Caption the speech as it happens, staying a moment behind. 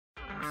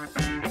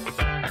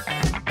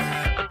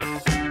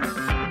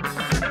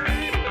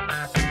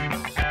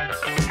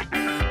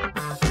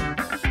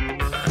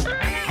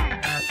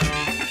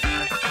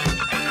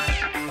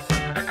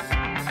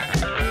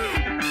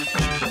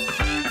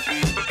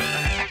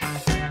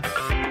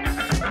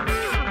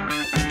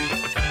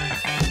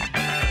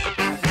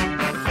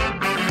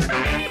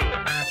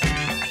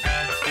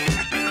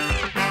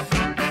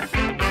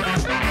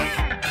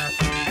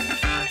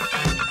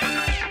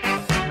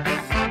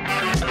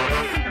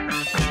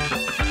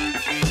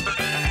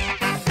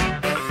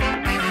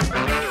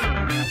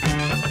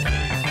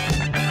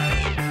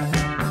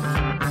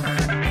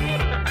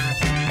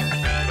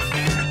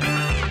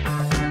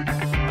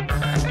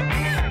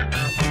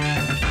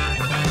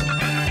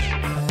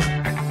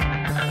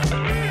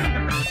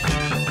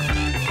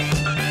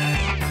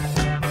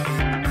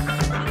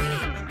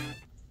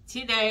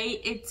Today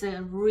it's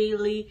a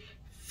really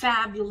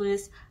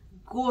fabulous,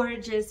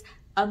 gorgeous,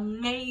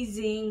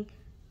 amazing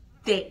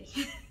day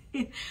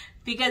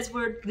because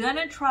we're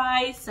gonna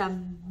try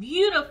some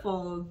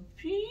beautiful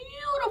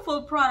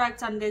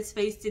products on this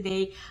face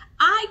today.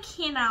 I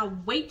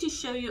cannot wait to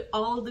show you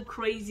all the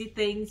crazy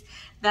things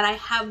that I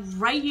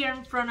have right here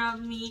in front of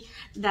me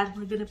that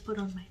we're gonna put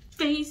on my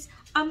face.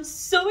 I'm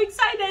so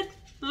excited.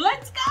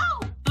 Let's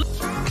go.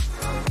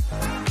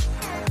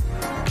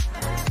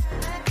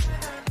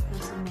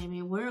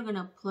 We're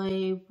gonna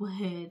play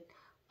with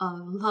a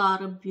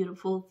lot of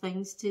beautiful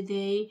things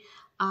today.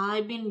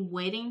 I've been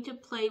waiting to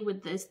play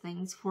with these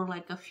things for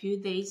like a few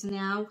days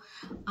now.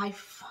 I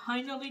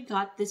finally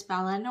got this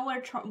palette. I know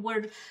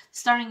we're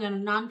starting in a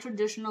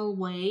non-traditional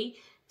way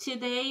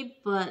today,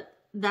 but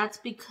that's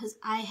because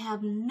I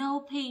have no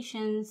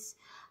patience.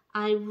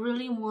 I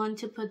really want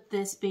to put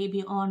this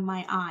baby on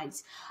my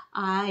eyes.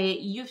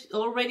 You've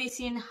already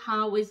seen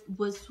how it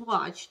was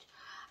swatched.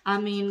 I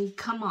mean,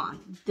 come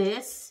on,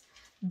 this,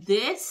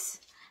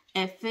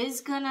 if it's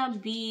gonna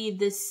be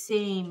the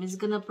same, it's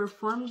gonna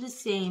perform the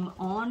same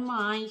on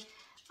my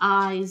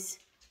eyes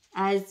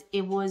as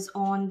it was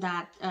on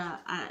that,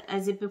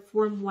 as it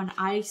performed when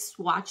I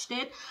swatched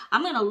it,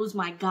 I'm gonna lose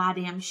my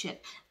goddamn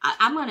shit.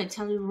 I'm gonna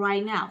tell you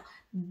right now,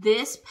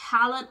 this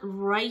palette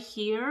right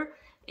here,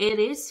 it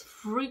is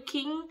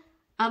freaking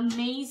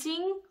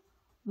amazing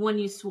when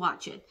you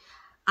swatch it.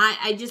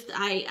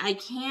 I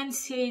can't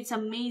say it's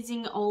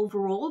amazing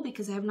overall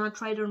because I have not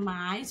tried it on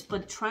my eyes,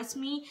 but trust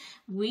me,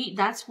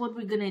 that's what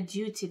we're gonna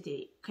do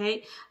today,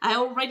 okay? I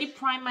already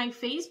primed my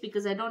face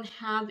because I don't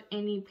have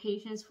any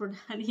patience for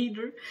that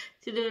either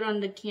to do it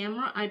on the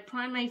camera. I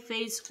primed my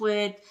face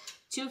with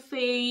Too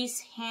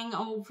Faced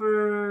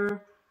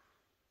Hangover,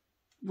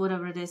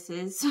 whatever this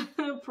is,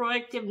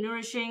 proactive,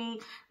 nourishing,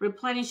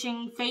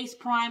 replenishing face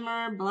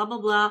primer, blah blah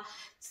blah.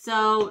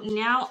 So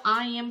now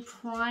I am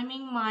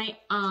priming my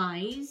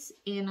eyes,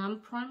 and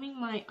I'm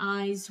priming my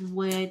eyes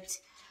with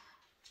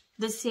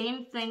the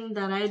same thing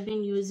that I've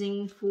been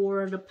using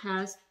for the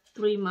past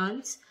 3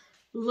 months,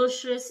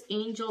 Luscious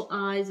Angel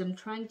Eyes. I'm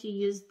trying to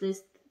use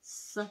this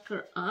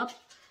sucker up,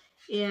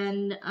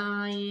 and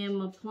I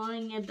am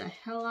applying it the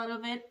hell out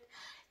of it,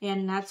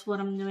 and that's what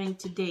I'm doing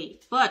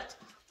today. But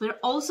we're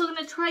also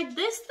gonna try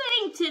this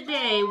thing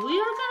today. We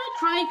are gonna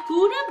try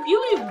Huda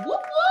Beauty. Whoop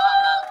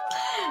whoop!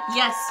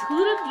 Yes,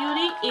 Huda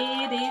Beauty,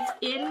 it is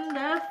in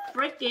the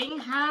freaking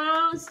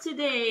house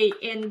today.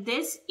 And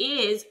this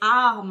is,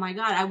 oh my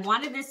god, I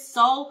wanted this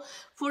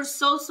for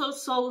so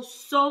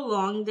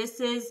long. This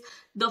is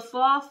the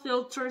Fall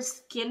Filter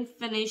Skin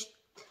Finish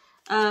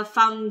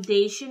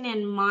foundation,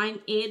 and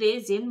mine, it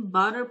is in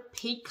Butter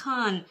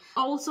Pecan.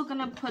 Also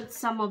gonna put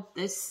some of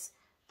this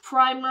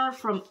primer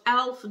from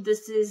e.l.f.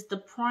 This is the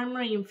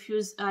primary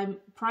infused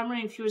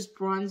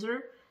bronzer.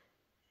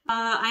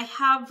 I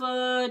have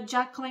a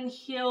Jaclyn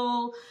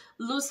Hill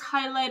loose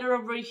highlighter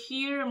over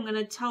here. I'm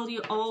gonna tell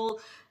you all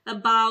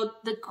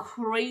about the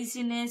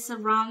craziness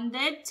around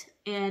it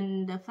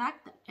and the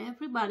fact that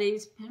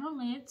everybody's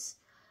apparently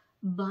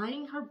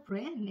buying her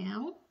brand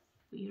now.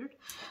 Weird.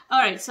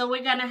 Alright, so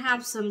we're gonna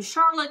have some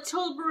Charlotte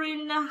Tilbury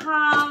in the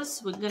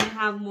house. We're gonna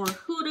have more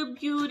Huda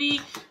Beauty.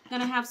 We're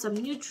gonna have some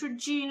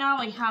Neutrogena.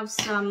 We have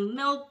some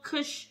Milk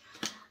Kush.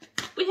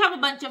 We have a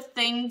bunch of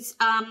things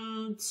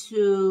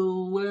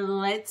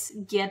let's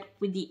get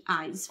with the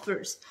eyes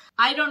first.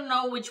 I don't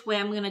know which way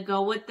I'm gonna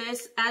go with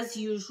this. As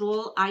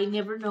usual, I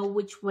never know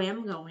which way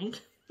I'm going.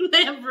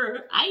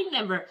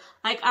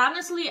 Like,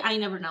 honestly, I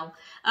never know.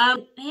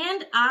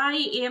 And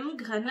I am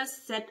gonna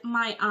set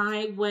my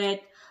eye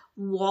with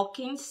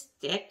Walking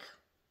Stick.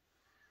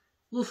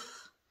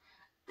 Oof,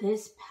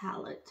 this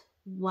palette,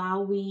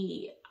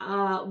 wowee.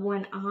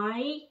 When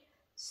I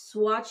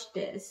swatched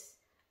this,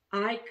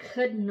 I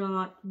could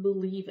not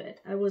believe it.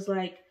 I was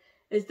like,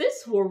 is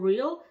this for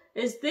real?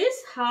 Is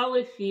this how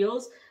it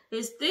feels?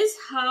 Is this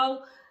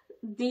how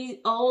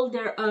all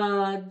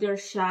their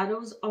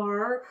shadows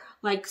are?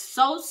 Like,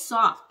 so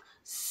soft,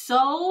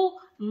 so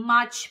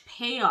much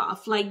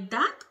payoff. Like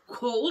that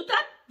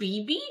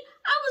BB,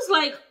 I was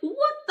like,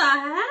 what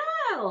the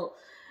hell?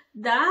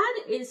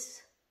 That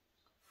is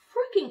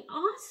freaking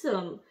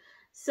awesome.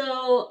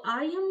 So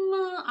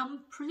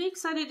I'm pretty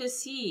excited to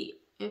see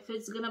if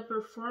it's gonna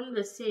perform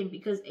the same,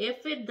 because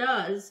if it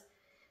does,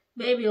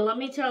 baby, let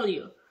me tell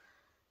you,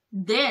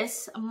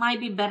 this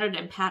might be better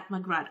than Pat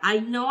McGrath. I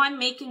know I'm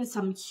making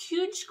some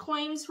huge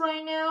claims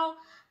right now,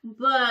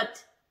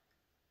 but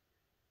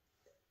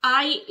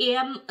I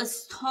am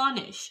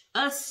astonished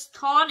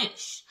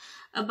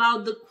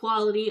about the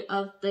quality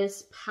of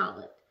this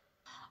palette.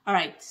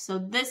 Alright, so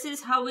this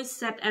is how we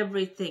set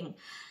everything.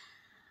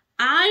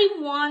 I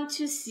want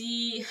to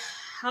see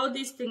how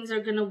these things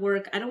are gonna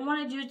work. I don't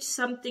want to do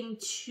something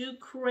too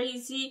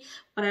crazy,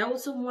 but I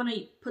also want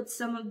to put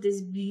some of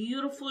these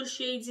beautiful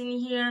shades in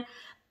here.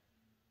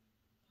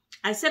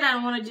 I said I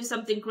don't want to do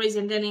something crazy,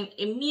 and then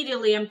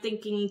immediately I'm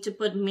thinking to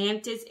put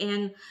Mantis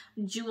and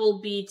Jewel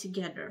B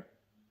together.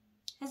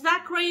 Is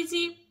that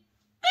crazy?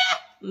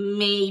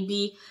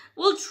 Maybe.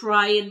 We'll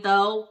try it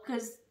though,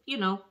 because, you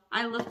know,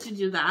 I love to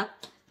do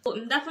that. So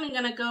I'm definitely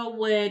gonna go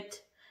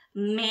with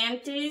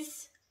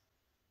Mantis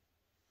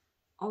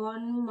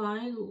on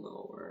my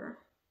lower.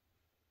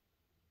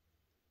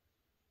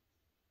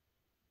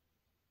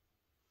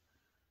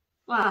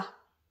 Wow,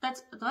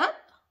 that's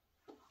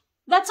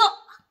all.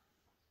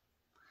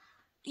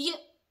 Yeah,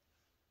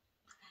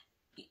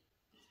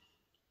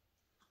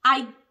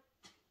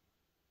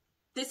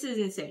 this is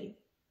insane.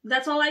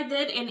 That's all I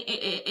did, and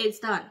it's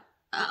done.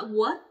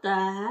 What the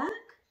heck?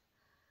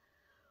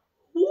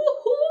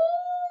 Woohoo!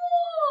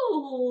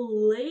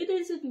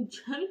 Ladies and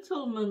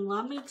gentlemen,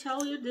 let me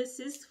tell you, this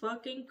is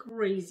fucking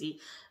crazy.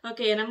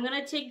 Okay, and I'm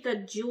gonna take the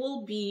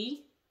Jewel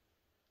B.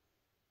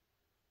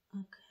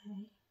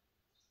 Okay.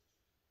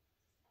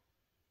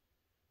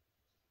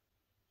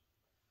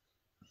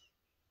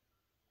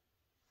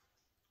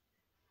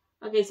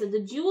 Okay, so the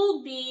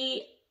Jewel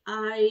B,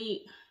 I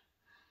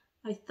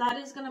thought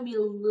it's gonna be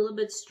a little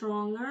bit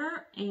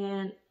stronger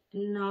and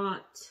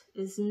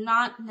is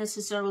not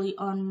necessarily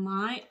on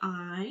my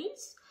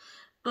eyes,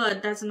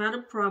 but that's not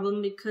a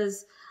problem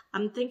because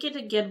I'm thinking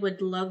to get with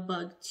Love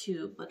Bug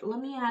too. But let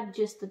me add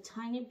just a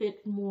tiny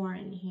bit more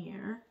in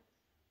here.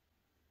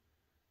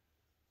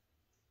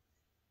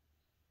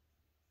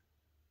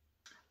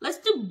 Let's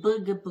do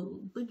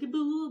Boogaboo,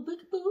 Boogaboo,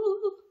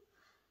 Boogaboo.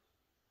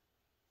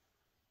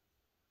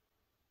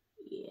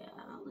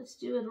 Yeah, let's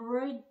do it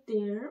right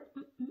there.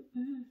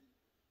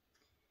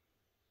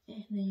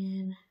 And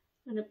then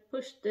I'm gonna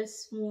push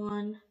this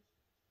one.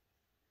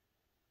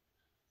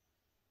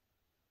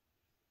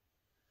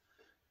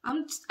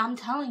 I'm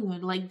telling you,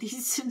 like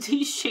these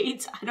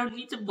shades, I don't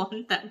need to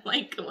blend them.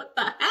 Like, what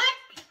the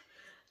heck?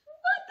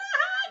 What the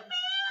heck,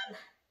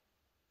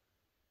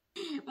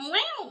 man?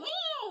 Wow,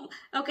 wow.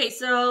 Okay,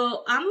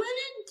 so I'm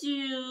gonna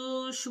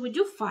do. Should we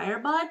do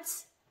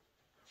Firebuds?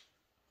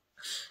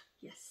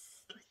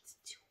 Yes, let's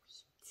do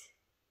it.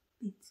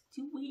 Let's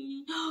do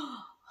it.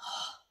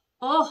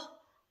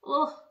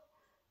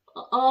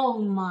 Oh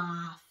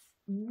my.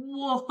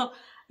 Whoa.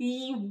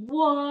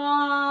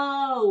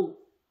 Whoa.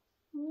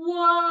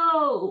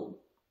 Whoa.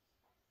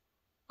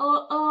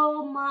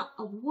 Oh my.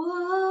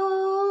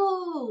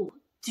 Whoa.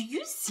 Do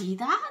you see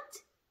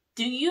that?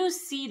 Do you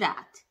see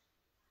that?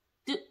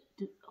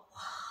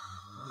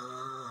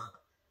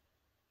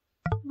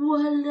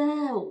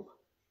 Whoa.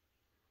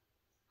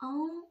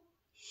 Oh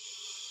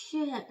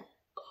shit.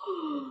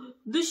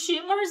 The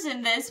shimmers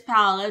in this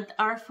palette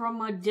are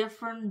from a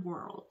different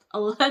world.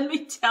 Let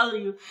me tell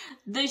you,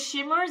 the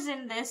shimmers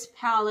in this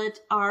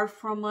palette are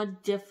from a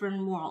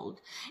different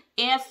world.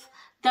 If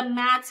the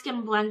mattes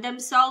can blend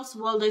themselves,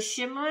 well, the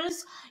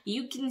shimmers,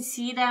 you can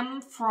see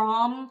them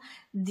from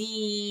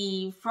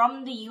the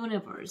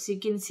universe. You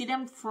can see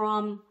them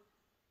from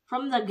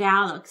the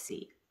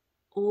galaxy.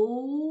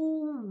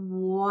 Oh,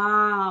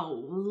 wow.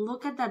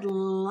 Look at that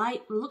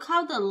light. Look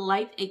how the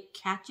light, it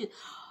catches.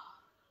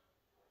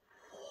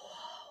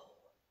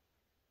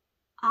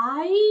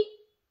 I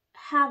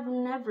have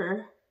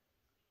never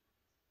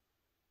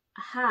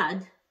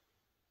had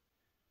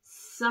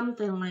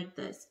something like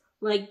this.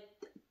 Like,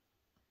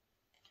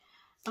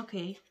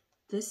 okay,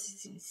 this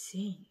is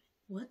insane.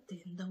 What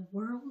in the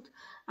world?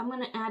 I'm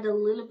gonna add a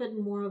little bit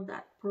more of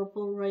that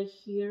purple right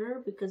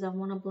here because I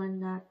want to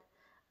blend that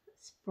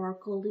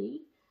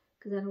sparkly,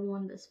 because I don't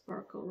want the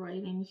sparkle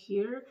right in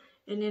here.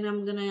 And then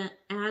I'm gonna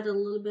add a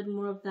little bit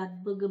more of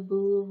that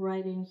Boogaboo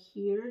right in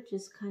here,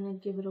 just kind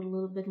of give it a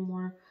little bit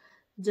more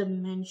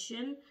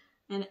dimension,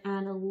 and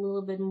add a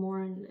little bit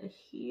more in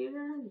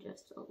here,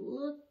 just a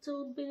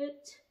little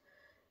bit.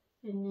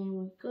 And then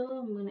we go.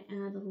 I'm gonna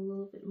add a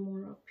little bit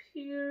more up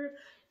here,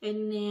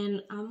 and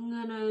then I'm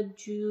gonna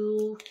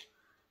do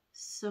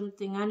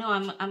something. I know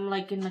I'm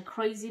like in a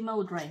crazy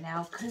mode right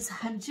now because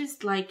I'm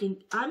just like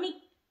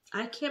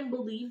I can't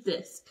believe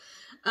this.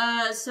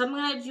 So I'm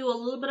gonna do a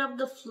little bit of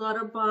the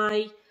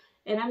Flutterby,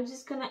 and I'm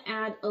just gonna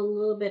add a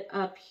little bit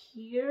up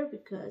here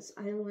because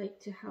I like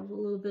to have a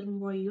little bit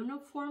more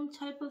uniform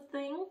type of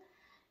thing.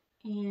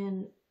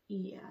 And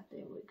yeah,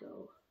 there we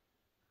go.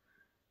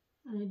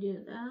 I'm gonna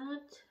do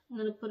that. I'm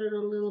gonna put it a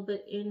little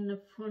bit in the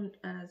front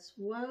as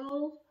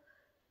well.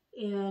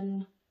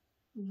 And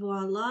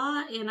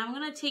Voila. And I'm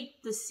going to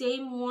take the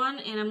same one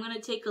and I'm going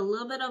to take a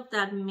little bit of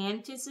that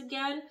mantis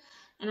again.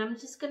 And I'm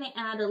just going to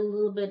add a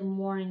little bit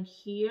more in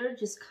here.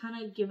 Just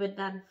kind of give it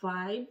that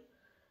vibe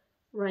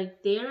right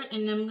there.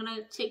 And I'm going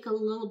to take a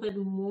little bit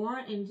more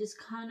and just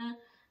kind of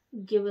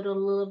give it a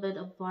little bit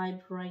of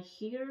vibe right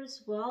here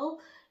as well.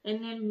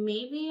 And then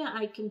maybe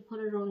I can put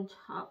it on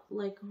top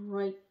like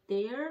right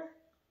there.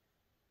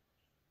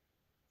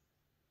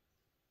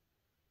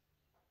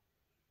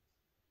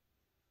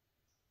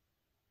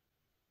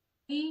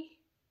 I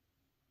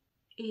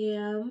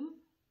am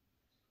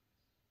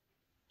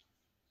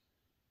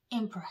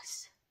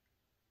impressed.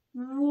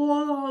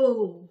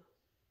 Whoa.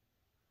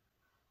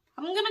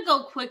 I'm gonna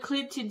go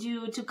quickly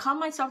to calm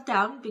myself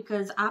down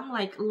because I'm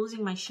like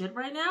losing my shit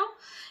right now,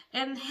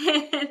 and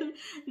then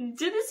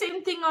do the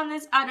same thing on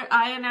this other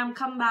eye, and I'm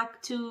come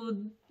back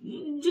to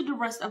do the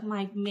rest of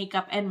my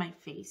makeup and my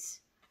face.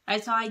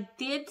 Alright, so I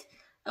did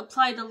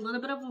apply a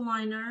little bit of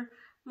liner.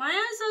 My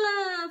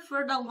eyes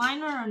for the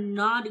liner are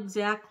not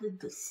exactly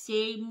the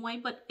same way,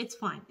 but it's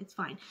fine, it's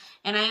fine.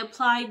 And I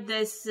applied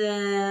this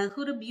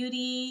Huda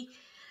Beauty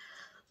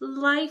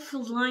Life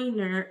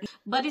Liner,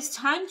 but it's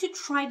time to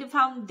try the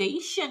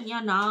foundation, you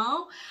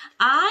know.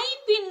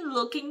 I've been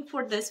looking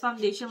for this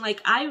foundation.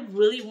 Like, I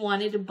really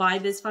wanted to buy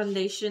this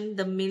foundation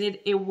the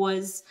minute it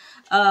was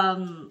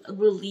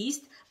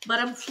released, but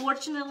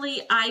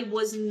unfortunately I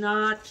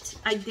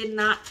did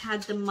not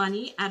have the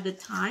money at the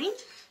time.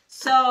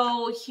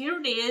 So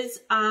here it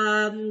is.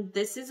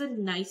 This is a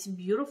nice,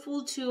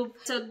 beautiful tube.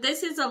 So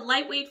this is a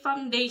lightweight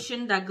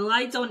foundation that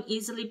glides on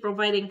easily,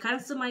 providing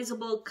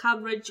customizable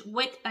coverage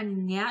with a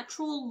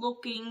natural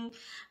looking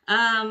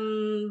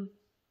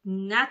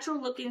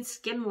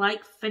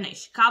skin-like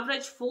finish.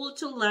 Coverage full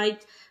to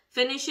light,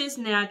 finish is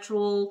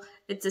natural.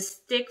 It's a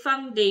stick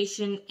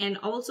foundation, and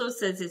also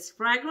says it's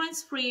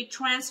fragrance-free,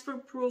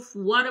 transfer-proof,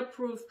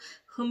 waterproof,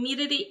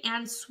 humidity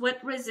and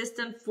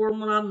sweat-resistant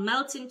formula,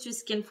 melts into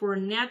skin for a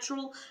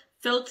natural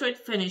filtered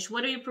finish.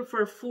 Whether you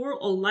prefer full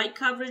or light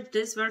coverage,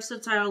 this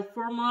versatile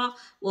formula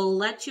will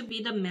let you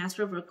be the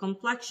master of your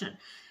complexion.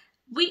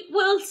 We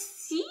will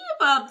see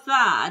about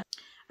that.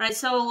 All right,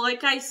 so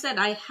like I said,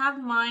 I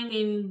have mine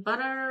in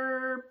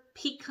Butter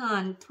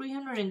Pecan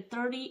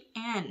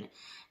 330N.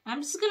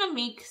 I'm just gonna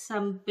make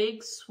some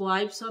big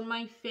swipes on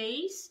my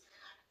face,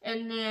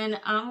 and then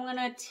I'm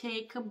gonna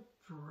take a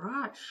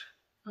brush.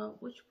 Oh,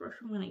 which brush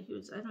I'm gonna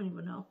use? I don't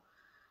even know.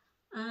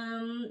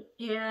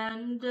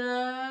 And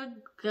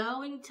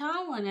go in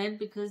town on it,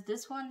 because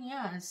this one,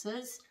 yeah, it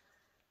says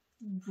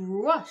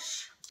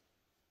brush.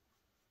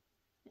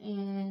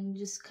 And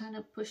just kind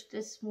of push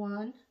this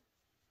one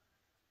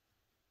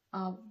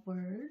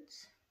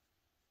upwards.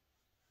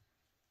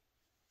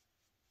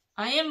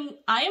 I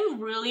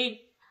am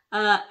really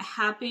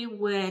happy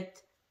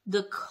with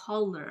the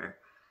color.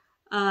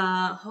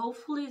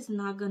 Hopefully it's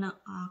not gonna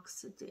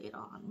oxidate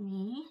on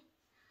me,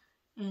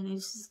 and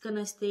it's just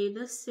gonna stay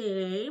the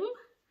same.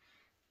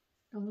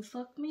 Don't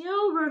fuck me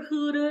over,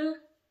 Huda.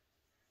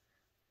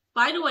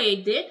 By the way,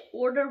 I did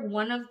order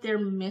one of their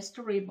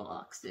mystery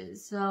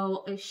boxes,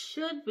 so it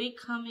should be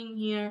coming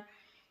here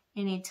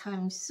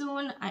anytime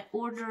soon. I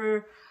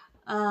order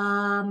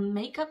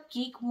Makeup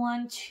Geek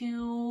 1,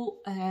 2,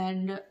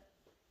 and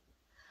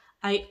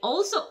I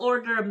also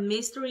order a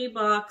mystery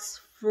box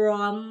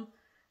from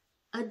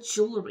a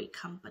jewelry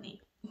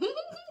company.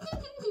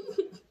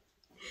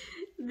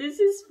 This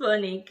is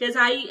funny because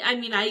I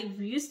mean I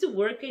used to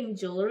work in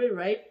jewelry,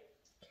 right?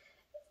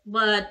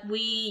 But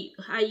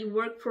I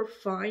work for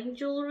fine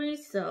jewelry,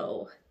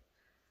 so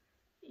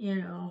you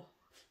know,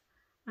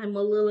 I'm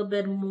a little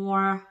bit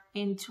more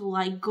into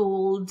like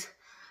gold,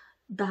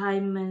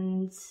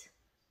 diamonds,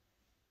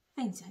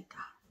 things like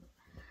that.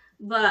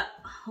 But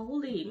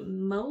holy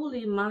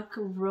moly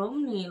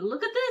macaroni,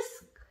 look at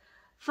this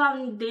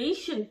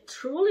foundation.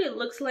 Truly, it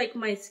looks like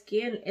my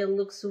skin. It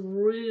looks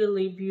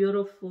really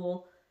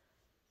beautiful.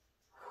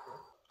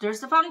 There's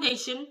the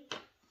foundation.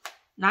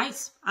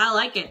 Nice, I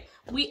like it.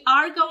 We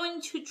are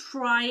going to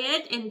try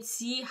it and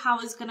see how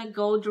it's gonna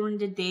go during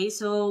the day.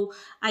 So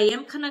I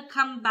am gonna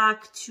come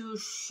back to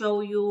show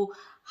you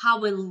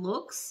how it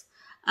looks.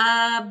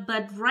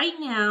 But right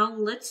now,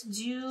 let's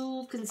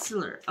do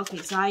concealer. Okay,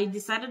 so I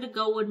decided to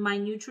go with my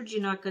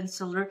Neutrogena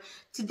concealer.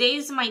 Today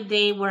is my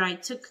day where I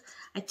took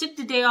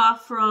the day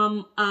off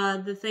from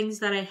the things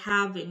that I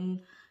have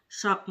in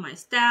Shop My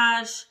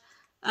Stash.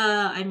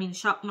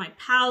 Shop My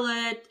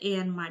Palette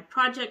and my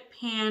project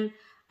pan.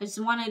 I just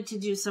wanted to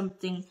do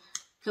something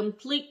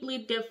completely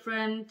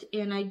different,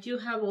 and I do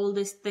have all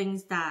these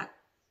things that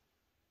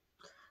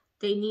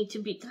they need to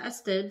be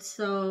tested.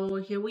 So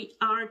here we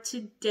are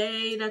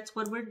today. That's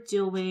what we're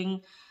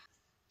doing.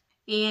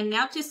 And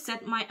now to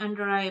set my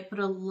under eye, I put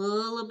a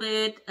little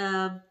bit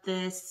of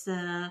this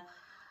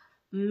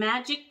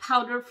magic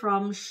powder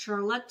from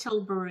Charlotte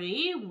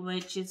Tilbury,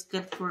 which is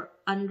good for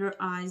under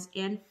eyes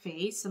and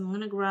face. I'm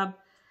gonna grab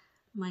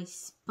my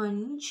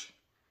sponge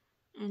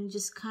and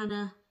just kind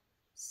of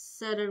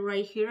set it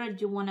right here. I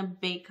do want to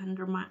bake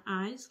under my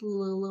eyes a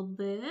little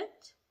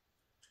bit.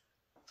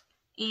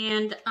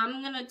 And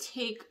I'm gonna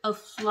take a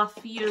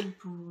fluffier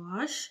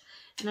brush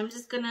and I'm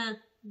just gonna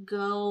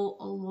go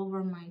all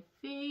over my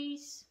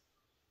face.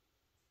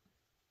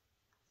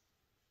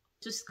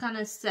 Just kind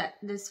of set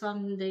this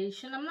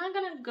foundation. I'm not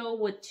gonna go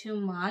with too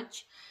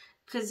much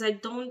because I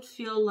don't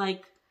feel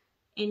like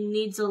it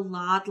needs a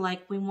lot.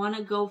 Like, we want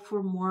to go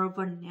for more of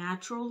a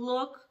natural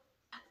look.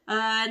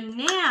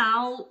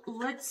 Now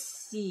let's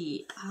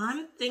see.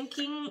 I'm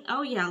thinking,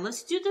 oh yeah,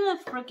 let's do the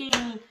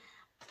freaking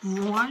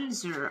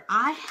bronzer.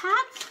 I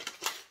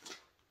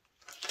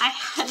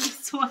had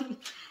this one.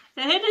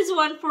 I had this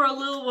one for a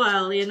little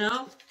while, you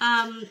know,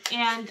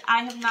 and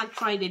I have not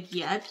tried it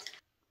yet.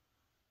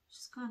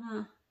 Just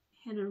gonna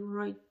hit it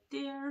right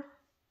there.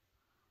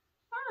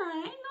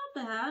 Alright, not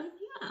bad,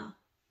 yeah.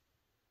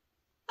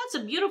 That's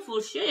a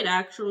beautiful shade,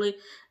 actually.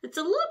 It's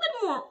a little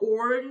bit more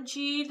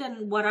orangey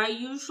than what I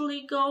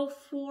usually go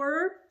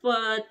for,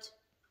 but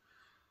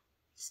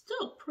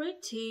still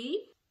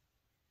pretty.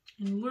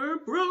 And we're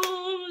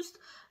bronzed.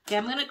 Okay,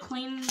 I'm gonna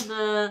clean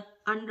the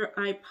under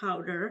eye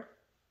powder.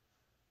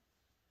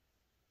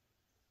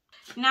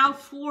 Now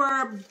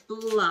for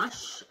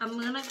blush, I'm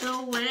gonna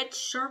go with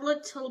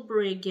Charlotte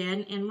Tilbury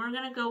again, and we're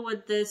gonna go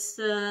with this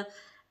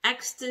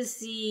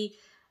Ecstasy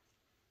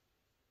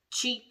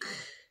Cheek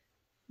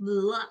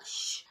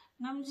Blush.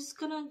 And I'm just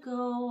gonna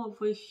go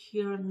over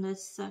here in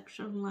this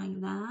section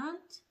like that.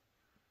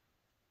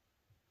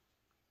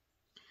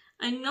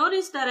 I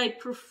noticed that I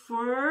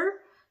prefer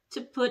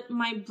to put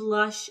my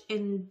blush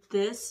in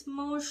this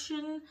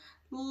motion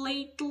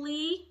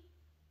lately.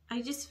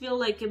 I just feel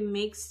like it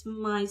makes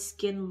my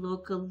skin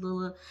look a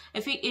little,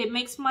 it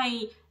makes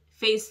my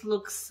face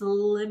look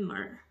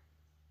slimmer.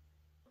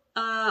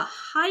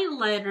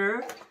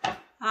 Highlighter,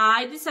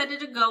 I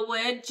decided to go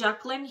with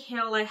Jaclyn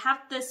Hill. I have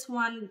this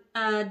one,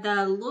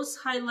 the loose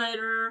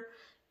highlighter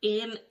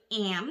in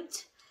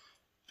Amped,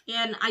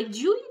 and I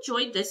do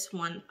enjoy this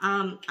one.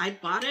 I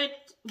bought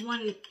it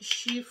when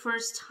she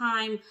first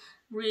time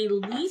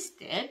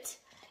released it,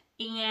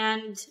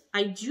 and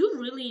I do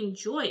really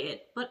enjoy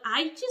it, but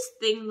I just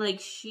think like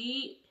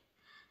she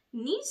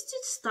needs to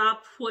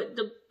stop with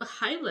the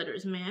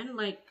highlighters, man.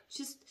 Like,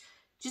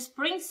 just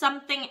bring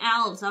something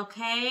else,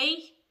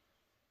 okay?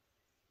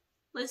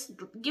 Let's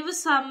give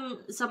us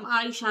some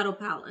eyeshadow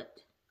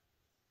palette.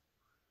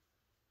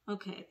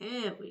 Okay,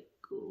 there we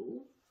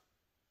go.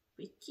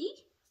 Pretty.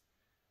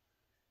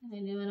 And I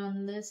do it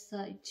on this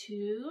side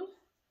too.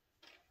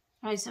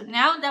 Alright, so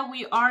now that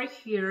we are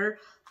here,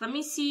 let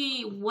me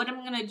see what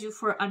I'm gonna do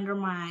for under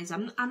my eyes.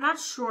 I'm not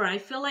sure. I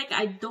feel like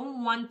I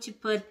don't want to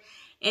put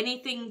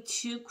anything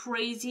too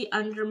crazy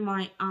under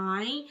my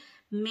eye.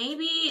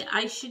 Maybe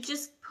I should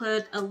just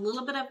put a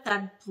little bit of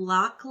that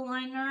black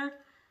liner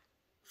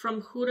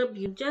from Huda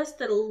Beauty,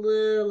 just a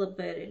little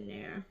bit in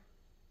there.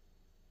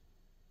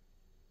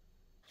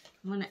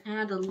 I'm gonna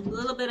add a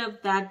little bit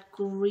of that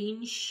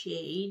green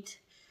shade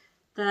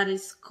that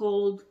is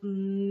called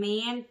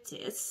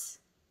Mantis.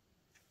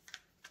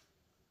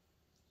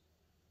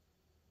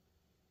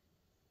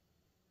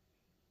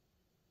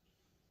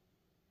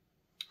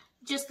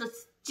 Just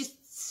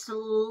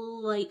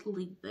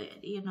slightly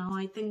bit, you know.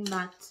 I think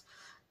that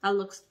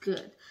looks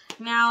good.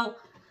 Now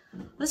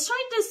let's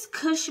try this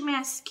Kush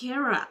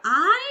mascara.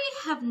 I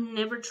have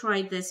never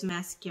tried this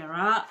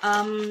mascara.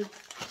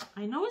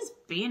 I know it's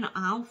been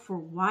out for a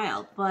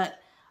while,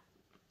 but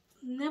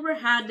never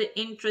had the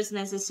interest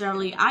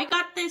necessarily. I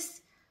got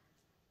this,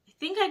 I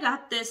think I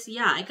got this,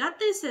 yeah, I got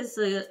this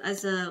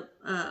as a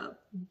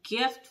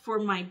gift for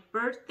my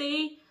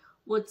birthday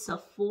with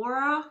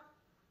Sephora.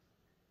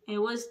 It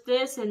was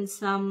this and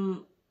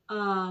some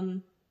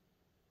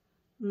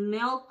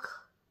Milk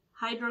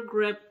Hydro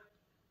Grip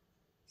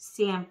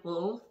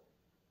sample,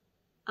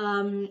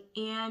 and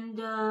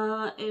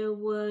it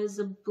was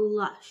a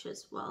blush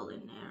as well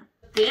in there.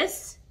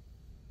 This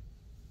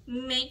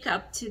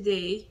makeup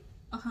today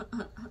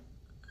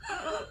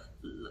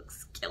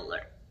looks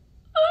killer.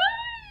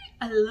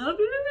 I love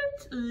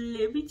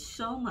it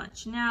so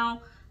much.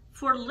 Now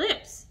for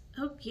lips,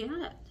 oh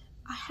god,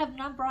 I have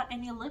not brought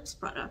any lips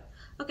product.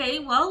 Okay,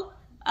 well,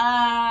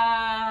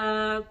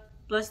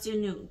 let's do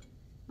nude.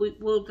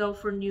 We'll go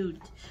for nude.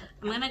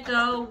 I'm gonna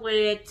go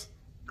with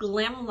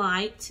Glam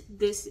Light.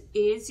 This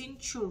is in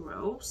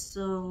Churro,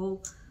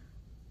 so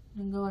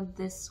I'm gonna go with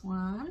this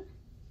one.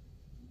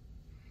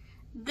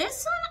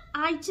 This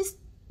one,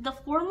 the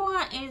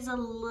formula is a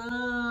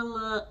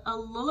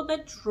little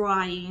bit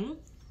drying,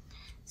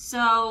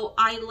 so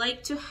I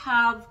like to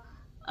have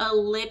a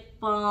lip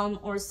balm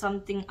or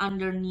something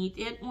underneath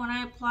it when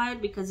I apply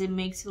it, because it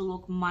makes it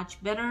look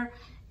much better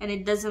and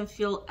it doesn't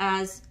feel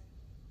as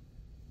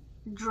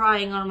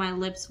drying on my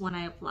lips when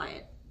I apply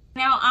it.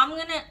 Now I'm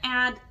gonna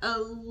add a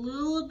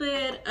little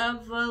bit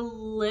of a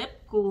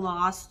lip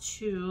gloss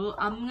too.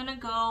 I'm gonna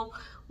go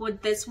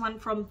with this one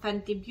from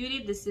Fenty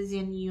Beauty. This is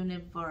in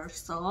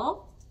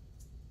Universal.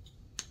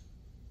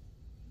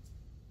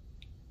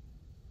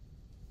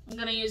 I'm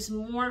gonna use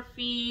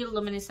Morphe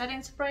Luminous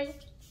Setting Spray.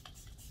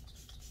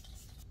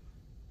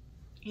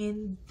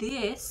 And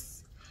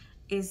this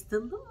is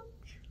the look.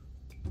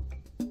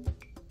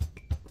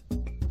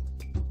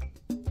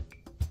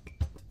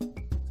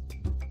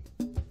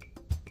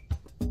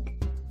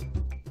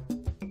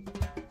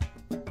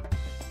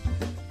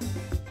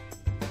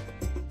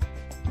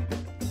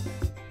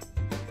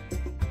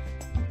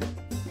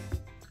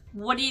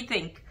 What do you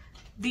think?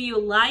 Do you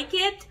like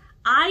it?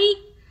 I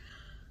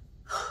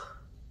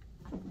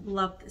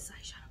love this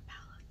eyeshadow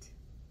palette.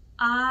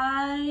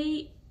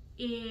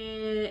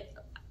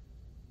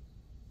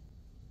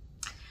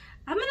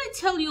 I'm gonna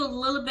tell you a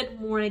little bit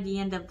more at the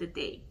end of the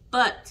day,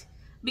 but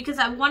because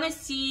I want to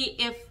see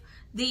if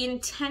the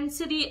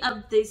intensity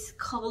of these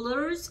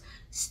colors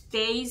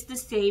stays the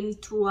same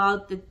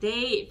throughout the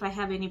day, if I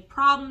have any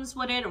problems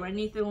with it or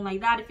anything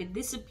like that, if it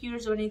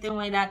disappears or anything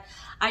like that.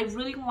 I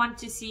really want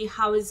to see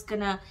how it's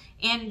gonna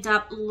end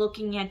up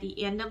looking at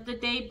the end of the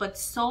day. But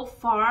so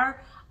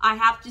far, I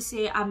have to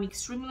say I'm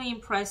extremely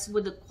impressed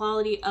with the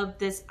quality of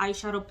this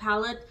eyeshadow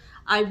palette.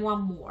 I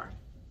want more.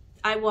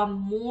 I want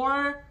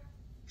more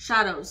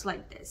shadows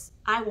like this.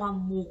 I want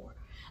more.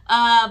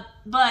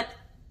 But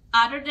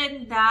other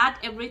than that,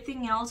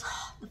 everything else,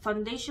 the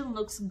foundation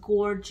looks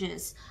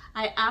gorgeous.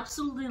 I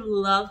absolutely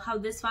love how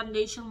this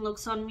foundation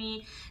looks on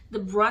me. The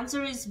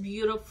bronzer is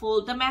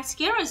beautiful. The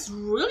mascara is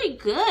really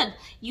good.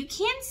 You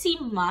can't see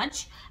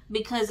much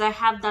because I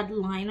have that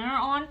liner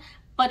on,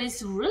 but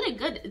it's really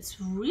good.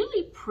 It's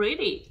really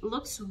pretty. It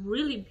looks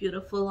really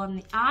beautiful on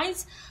the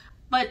eyes.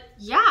 But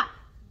yeah,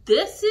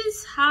 this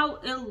is how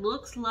it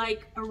looks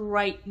like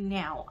right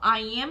now. I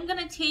am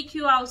gonna take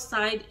you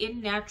outside in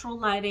natural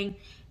lighting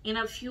in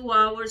a few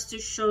hours to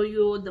show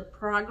you the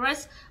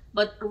progress,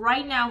 but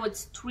right now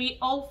it's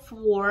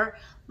 3:04.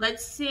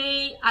 Let's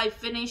say I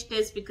finish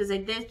this, because I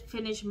did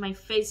finish my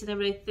face and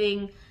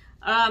everything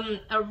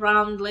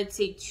around, let's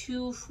say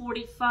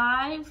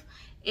 2:45,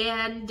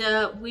 and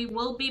we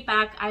will be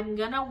back. I'm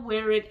gonna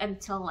wear it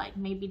until like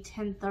maybe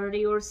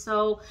 10:30 or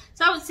so.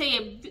 So I would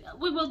say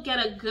we will get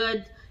a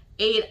good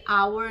 8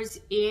 hours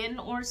in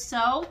or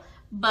so,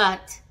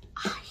 but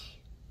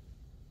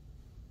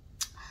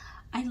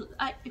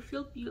I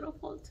feel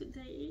beautiful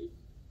today.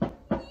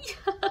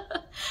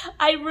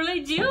 I really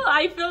do.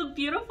 I feel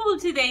beautiful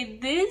today.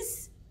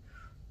 This,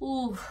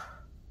 ooh,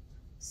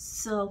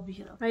 so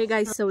beautiful. Alright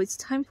guys, so it's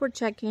time for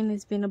check-in.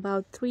 It's been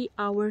about 3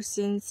 hours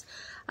since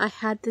I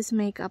had this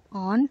makeup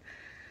on.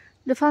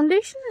 The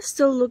foundation is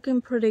still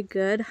looking pretty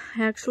good.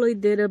 I actually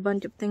did a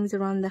bunch of things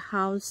around the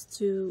house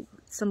to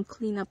some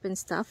cleanup and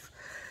stuff.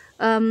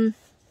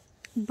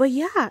 But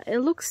yeah,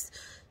 it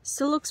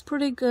still looks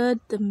pretty good.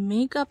 The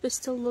makeup is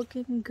still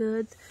looking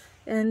good,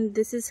 and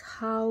this is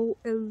how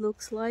it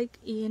looks like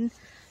in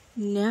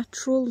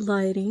natural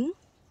lighting.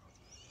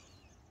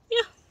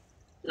 Yeah,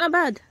 not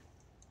bad,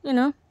 you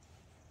know,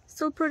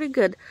 still pretty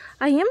good.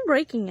 I am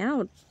breaking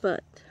out,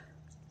 but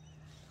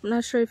I'm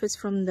not sure if it's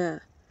from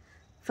the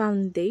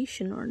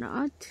foundation or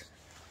not.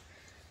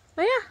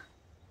 But yeah,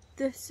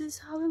 this is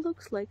how it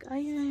looks like.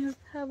 I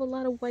have a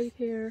lot of white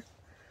hair.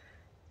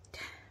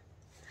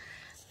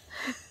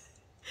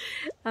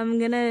 I'm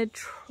gonna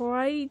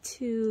try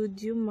to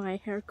do my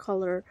hair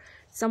color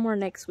somewhere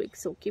next week,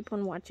 so keep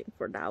on watching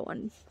for that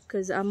one,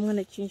 because I'm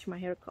gonna change my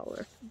hair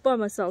color by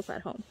myself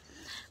at home.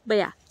 But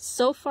yeah,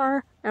 so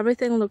far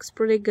everything looks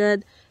pretty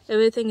good.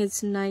 Everything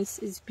is nice,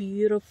 it's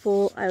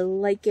beautiful. I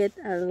like it.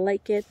 I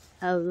like it.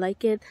 I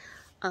like it.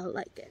 I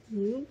like it.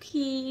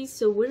 Okay,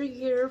 so we're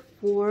here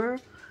for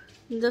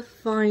the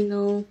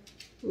final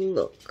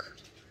look.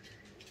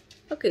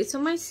 Okay, so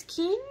my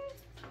skin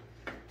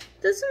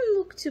doesn't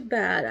look too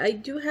bad. I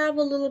do have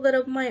a little bit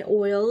of my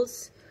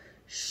oils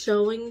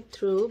showing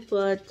through,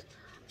 but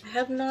I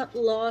have not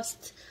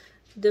lost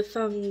the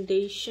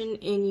foundation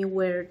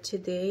anywhere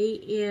today,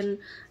 and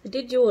I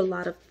did do a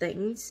lot of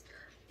things.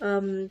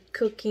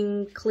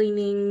 Cooking,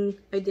 cleaning.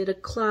 I did a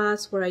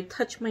class where I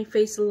touched my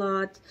face a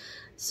lot,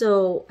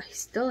 so I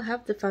still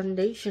have the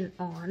foundation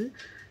on,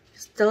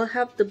 still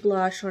have the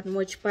blush on,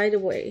 which, by the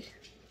way,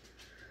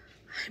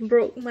 I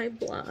broke my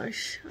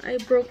blush. I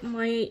broke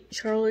my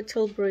Charlotte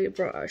Tilbury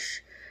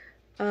brush.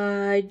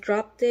 I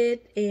dropped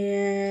it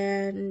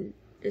and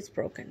it's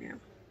broken now.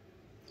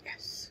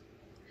 Yes.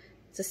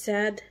 It's a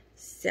sad,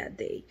 sad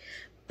day.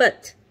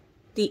 But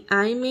the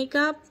eye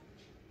makeup,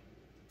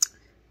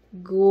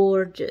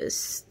 gorgeous.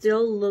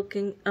 Still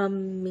looking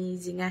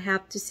amazing. I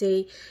have to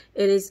say,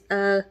 it is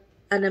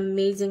an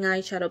amazing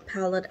eyeshadow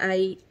palette.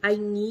 I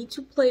need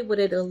to play with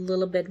it a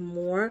little bit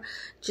more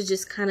to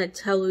just kind of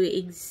tell you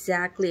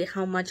exactly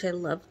how much I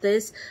love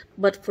this.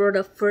 But for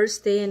the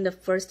first day and the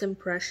first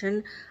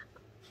impression,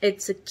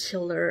 it's a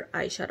killer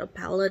eyeshadow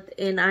palette,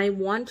 and I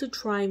want to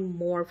try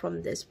more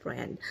from this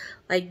brand.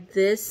 Like,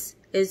 this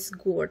is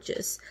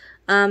gorgeous.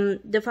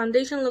 The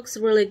foundation looks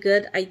really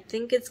good. I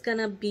think it's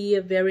gonna be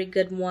a very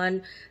good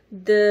one.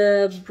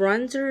 The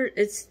bronzer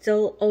is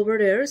still over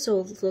there,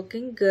 so it's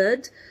looking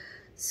good.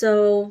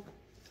 So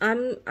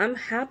I'm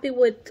happy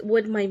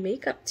with my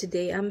makeup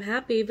today. I'm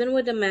happy even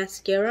with the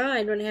mascara.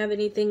 I don't have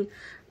anything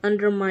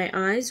under my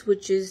eyes,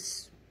 which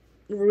is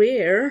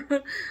rare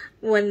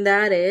when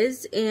that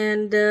is.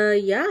 And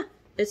yeah,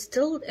 it's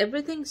still,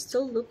 everything's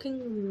still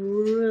looking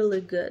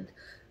really good,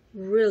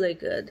 really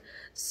good.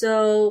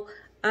 So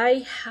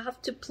I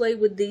have to play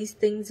with these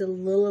things a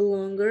little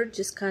longer,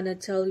 just kind of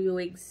tell you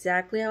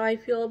exactly how I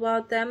feel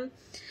about them.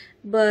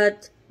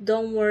 But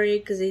don't worry,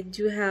 because I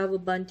do have a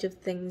bunch of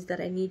things that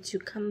I need to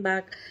come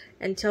back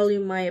and tell you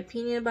my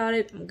opinion about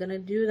it. I'm gonna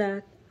do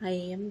that. I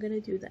am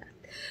gonna do that.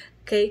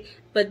 Okay,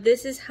 but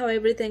this is how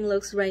everything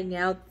looks right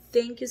now.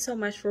 Thank you so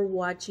much for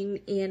watching,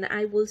 and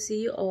I will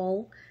see you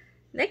all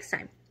next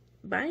time.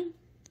 Bye.